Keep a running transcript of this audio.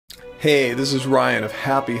Hey, this is Ryan of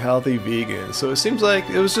Happy Healthy Vegan. So it seems like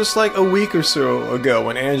it was just like a week or so ago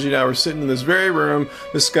when Angie and I were sitting in this very room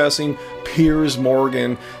discussing Piers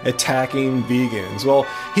Morgan attacking vegans. Well,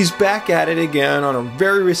 he's back at it again on a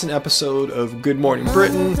very recent episode of Good Morning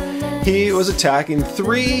Britain. He was attacking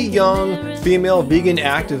 3 young female vegan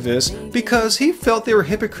activists because he felt they were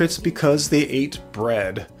hypocrites because they ate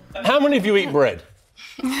bread. How many of you eat bread?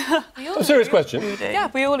 A serious question. Yeah,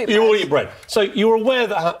 we all eat bread. You all eat bread. So you're aware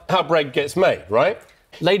that how bread gets made, right?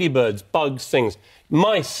 Ladybirds, bugs, things,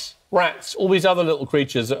 mice, rats, all these other little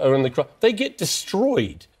creatures that are in the crop, they get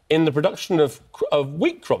destroyed in the production of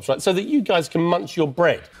wheat crops, right? So that you guys can munch your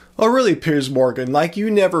bread. Oh really, Piers Morgan, like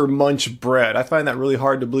you never munch bread. I find that really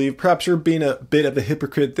hard to believe. Perhaps you're being a bit of a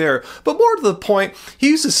hypocrite there. But more to the point, he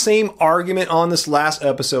used the same argument on this last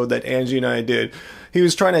episode that Angie and I did. He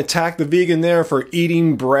was trying to attack the vegan there for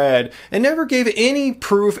eating bread and never gave any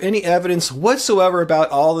proof, any evidence whatsoever about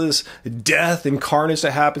all this death and carnage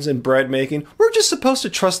that happens in bread making. We're just supposed to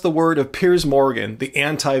trust the word of Piers Morgan, the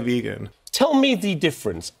anti-vegan. Tell me the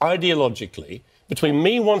difference, ideologically, between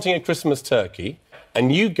me wanting a Christmas turkey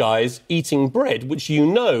and you guys eating bread, which you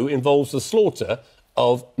know involves the slaughter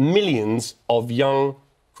of millions of young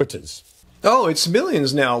critters. Oh, it's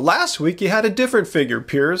millions now. Last week you had a different figure,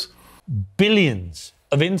 Piers. Billions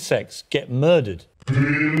of insects get murdered.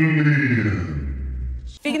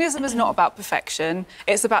 Veganism is not about perfection,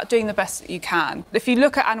 it's about doing the best that you can. If you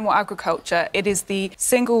look at animal agriculture, it is the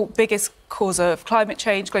single biggest cause of climate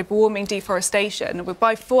change, global warming, deforestation.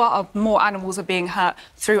 By far more animals are being hurt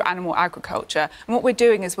through animal agriculture. And what we're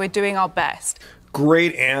doing is we're doing our best.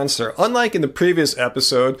 Great answer. Unlike in the previous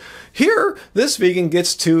episode, here this vegan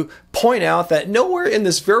gets to point out that nowhere in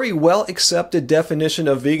this very well accepted definition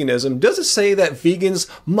of veganism does it say that vegans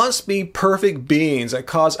must be perfect beings that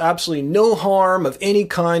cause absolutely no harm of any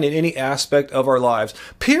kind in any aspect of our lives.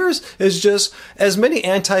 Piers is just, as many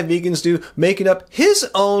anti-vegans do, making up his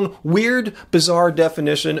own weird, bizarre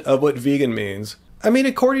definition of what vegan means. I mean,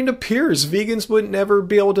 according to Piers, vegans would never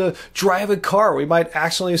be able to drive a car. We might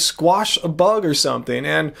accidentally squash a bug or something.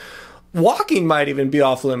 And walking might even be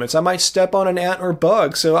off limits. I might step on an ant or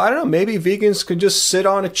bug. So I don't know, maybe vegans could just sit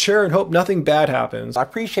on a chair and hope nothing bad happens. I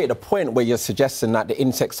appreciate the point where you're suggesting that the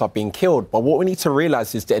insects are being killed. But what we need to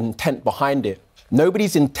realize is the intent behind it.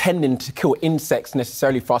 Nobody's intending to kill insects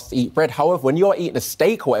necessarily for us to eat bread. However, when you're eating a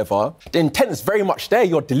steak or whatever, the intent is very much there.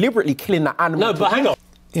 You're deliberately killing the animal. No, but hang on.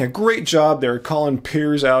 Yeah, great job there calling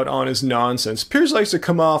Piers out on his nonsense. Piers likes to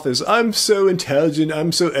come off as, I'm so intelligent,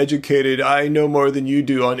 I'm so educated, I know more than you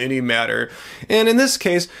do on any matter. And in this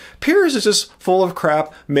case, Piers is just full of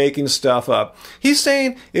crap making stuff up. He's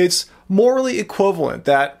saying it's morally equivalent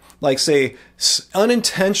that, like, say,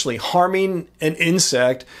 unintentionally harming an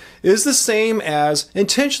insect is the same as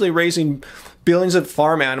intentionally raising billions of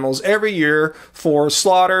farm animals every year for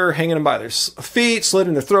slaughter, hanging them by their feet,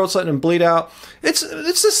 slitting their throats, letting them bleed out. It's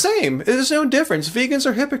the same. There's no difference. Vegans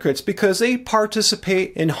are hypocrites because they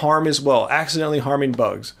participate in harm as well, accidentally harming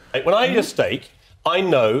bugs. When I eat a steak, I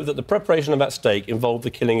know that the preparation of that steak involved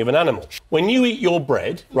the killing of an animal. When you eat your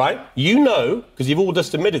bread, right, you know, because you've all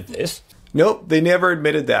just admitted this. Nope, they never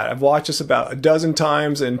admitted that. I've watched this about a dozen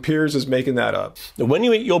times, and Piers is making that up. When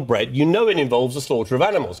you eat your bread, you know it involves the slaughter of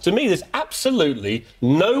animals. To me, there's absolutely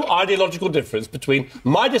no ideological difference between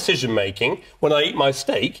my decision-making when I eat my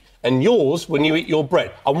steak and yours when you eat your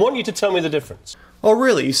bread. I want you to tell me the difference. Oh,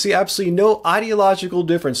 really? You see absolutely no ideological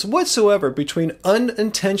difference whatsoever between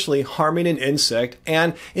unintentionally harming an insect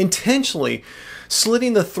and intentionally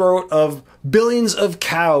slitting the throat of billions of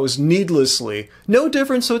cows needlessly. No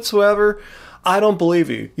difference whatsoever. I don't believe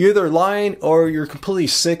you. You're either lying or you're completely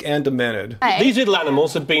sick and demented. Hey. These little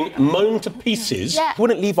animals have been mown to pieces. Yeah. We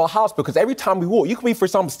wouldn't leave our house because every time we walk, you could be, for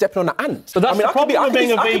example, stepping on an ant. So that's the problem with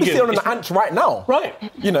being a I could be vegan. sitting on an ant right now. Right.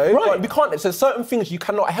 You know, Right. but we can't. There's certain things you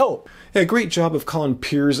cannot help. Yeah, great job of calling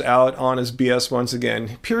Piers out on his BS once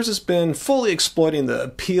again. Piers has been fully exploiting the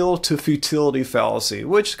appeal to futility fallacy,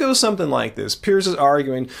 which goes something like this. Piers is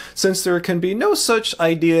arguing, since there can be no such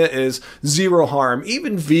idea as zero harm,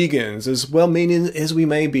 even vegans, as well-meaning as we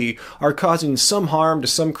may be, are causing some harm to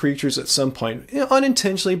some creatures at some point. You know,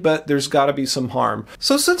 unintentionally, but there's got to be some harm.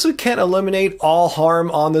 So since we can't eliminate all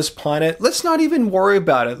harm on this planet, let's not even worry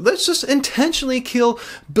about it. Let's just intentionally kill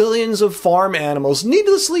billions of farm animals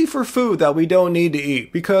needlessly for food that we don't need to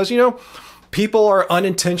eat. Because, you know, people are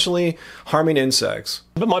unintentionally harming insects.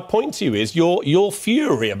 But my point to you is your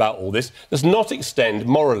fury about all this does not extend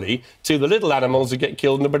morally to the little animals that get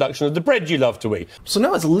killed in the production of the bread you love to eat. So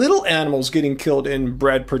now it's little animals getting killed in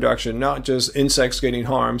bread production, not just insects getting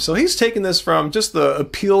harmed. So he's taking this from just the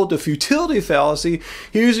appeal to futility fallacy.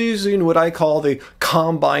 He's using what I call the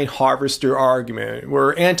combine harvester argument,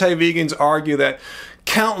 where anti-vegans argue that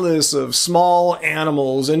countless of small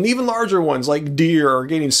animals and even larger ones like deer are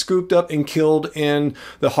getting scooped up and killed in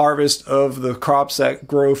the harvest of the crops that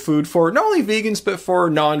grow food for not only vegans but for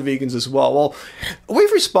non-vegans as well. Well,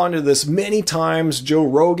 we've responded to this many times. Joe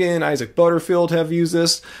Rogan, Isaac Butterfield have used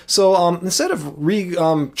this. So instead of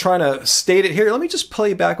trying to state it here, let me just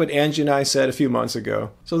play back what Anji and I said a few months ago.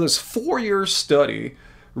 So this 4-year study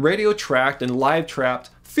radio tracked and live trapped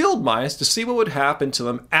field mice to see what would happen to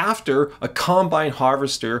them after a combine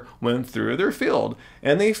harvester went through their field.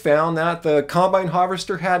 And they found that the combine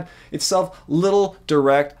harvester had itself little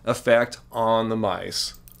direct effect on the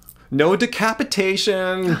mice. No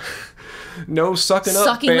decapitation, no sucking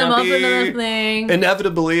up Bambi, them up or nothing.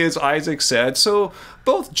 Inevitably, as Isaac said. So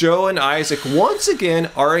both Joe and Isaac once again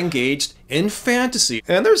are engaged in fantasy.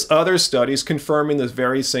 And there's other studies confirming this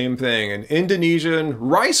very same thing. In Indonesian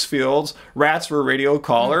rice fields, rats were radio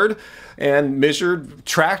collared and measured,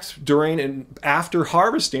 tracked during and after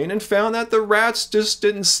harvesting, and found that the rats just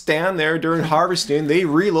didn't stand there during harvesting. They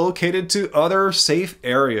relocated to other safe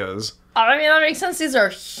areas. I mean, that makes sense. These are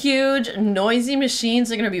huge, noisy machines.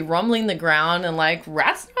 They're going to be rumbling the ground, and like,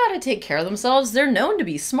 rats know how to take care of themselves. They're known to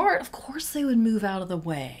be smart. Of course they would move out of the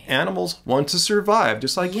way. Animals want to survive,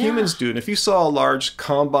 just like humans do. And if you saw a large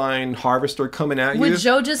combine harvester coming at you... Would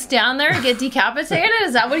Joe just stand there and get decapitated?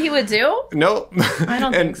 Is that what he would do? No. I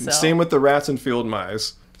don't think so. And same with the rats and field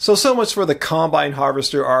mice. So much for the combine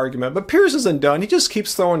harvester argument. But Piers isn't done. He just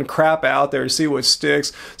keeps throwing crap out there to see what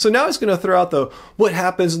sticks. So now he's going to throw out the what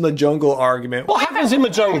happens in the jungle argument. What happens in the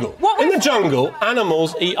jungle? In the jungle,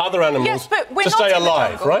 animals eat other animals to stay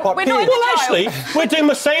alive, right? We're not in the actually, we're doing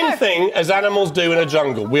the same thing as animals do in a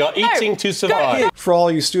jungle. We are eating to survive. For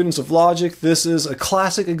all you students of logic, this is a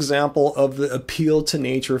classic example of the appeal to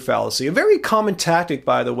nature fallacy. A very common tactic,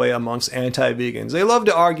 by the way, amongst anti-vegans. They love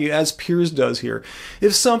to argue, as Piers does here,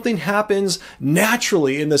 if something happens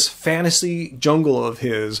naturally in this fantasy jungle of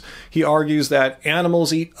his. He argues that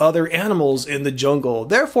animals eat other animals in the jungle.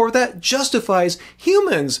 Therefore, that justifies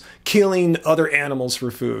humans killing other animals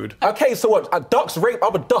for food. Okay, so what? Ducks rape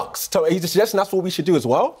other ducks. So are you suggesting that's what we should do as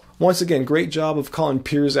well? Once again, great job of calling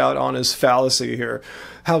Piers out on his fallacy here.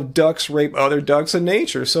 How ducks rape other ducks in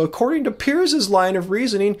nature. So according to Piers' line of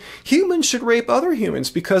reasoning, humans should rape other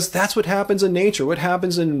humans because that's what happens in nature. What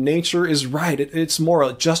happens in nature is right. It's moral.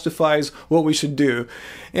 It justifies what we should do.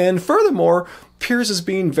 And furthermore, Piers is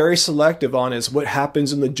being very selective on his what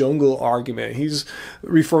happens in the jungle argument. He's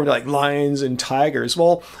referring to like lions and tigers.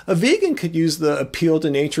 Well, a vegan could use the appeal to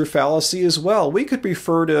nature fallacy as well. We could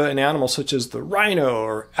refer to an animal such as the rhino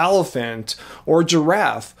or elephant or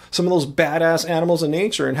giraffe, some of those badass animals in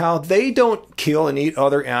nature, and how they don't kill and eat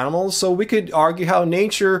other animals. So we could argue how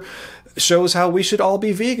nature shows how we should all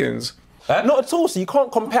be vegans. Not at all. So you can't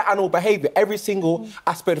compare animal behavior, every single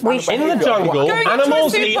aspect of animal behavior. In the jungle,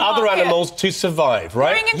 animals eat other animals to survive,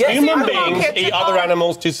 right? Human beings eat other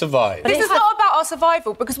animals to survive. This is not about our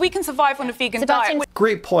survival, because we can survive on a vegan diet.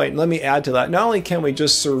 Great point. Let me add to that. Not only can we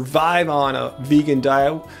just survive on a vegan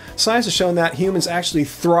diet, science has shown that humans actually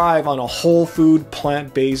thrive on a whole food,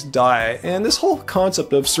 plant-based diet. And this whole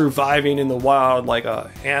concept of surviving in the wild, like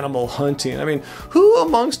animal hunting, I mean, who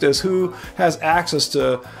amongst us who has access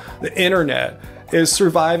to the internet is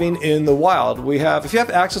surviving in the wild? If you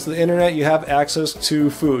have access to the internet, you have access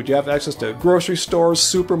to food. You have access to grocery stores,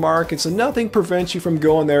 supermarkets, and nothing prevents you from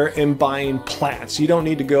going there and buying plants. You don't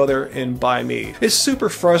need to go there and buy meat. It's super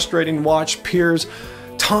frustrating to watch Piers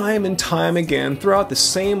time and time again throughout the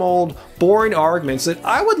same old boring arguments that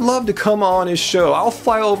I would love to come on his show. I'll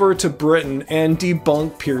fly over to Britain and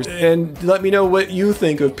debunk Piers, and let me know what you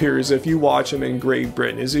think of Piers if you watch him in Great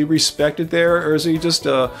Britain. Is he respected there, or is he just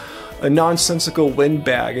a nonsensical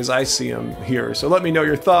windbag as I see him here? So let me know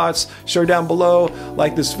your thoughts. Share down below,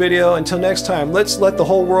 like this video. Until next time, let's let the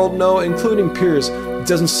whole world know, including Piers, it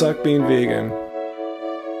doesn't suck being vegan.